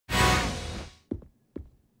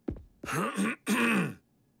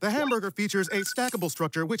The hamburger features a stackable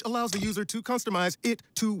structure which allows the user to customize it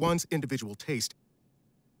to one's individual taste.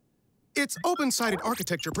 Its open-sided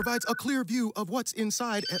architecture provides a clear view of what's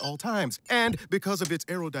inside at all times. And because of its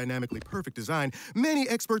aerodynamically perfect design, many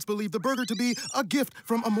experts believe the burger to be a gift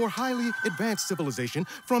from a more highly advanced civilization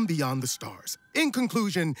from beyond the stars. In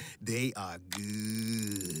conclusion, they are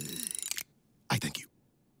good. I thank you.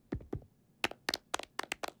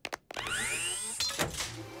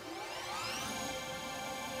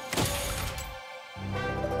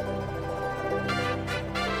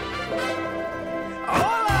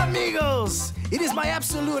 It is my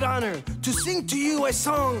absolute honor to sing to you a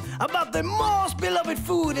song about the most beloved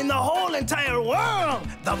food in the whole entire world.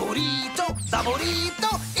 The burrito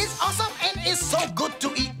is awesome and is so good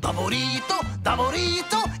to eat. The burrito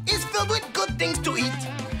is filled with good things to eat.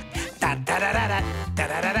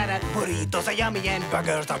 Burritos are yummy and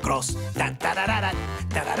burgers are gross.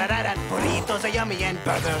 Burritos are yummy and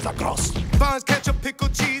burgers are gross. Buns, ketchup, pickle,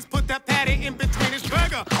 cheese, put that patty in between his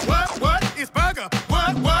burger. What is burger?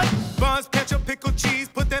 What? Buns, ketchup, pickle, cheese,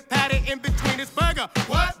 put that patty in between his burger.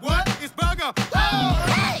 What is burger? Oh!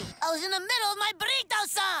 Hey! I was in the middle of my burrito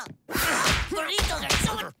song! Burritos are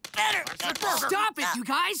so much better! Stop it, you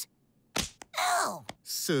guys! Ow!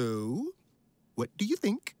 So, what do you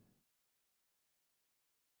think?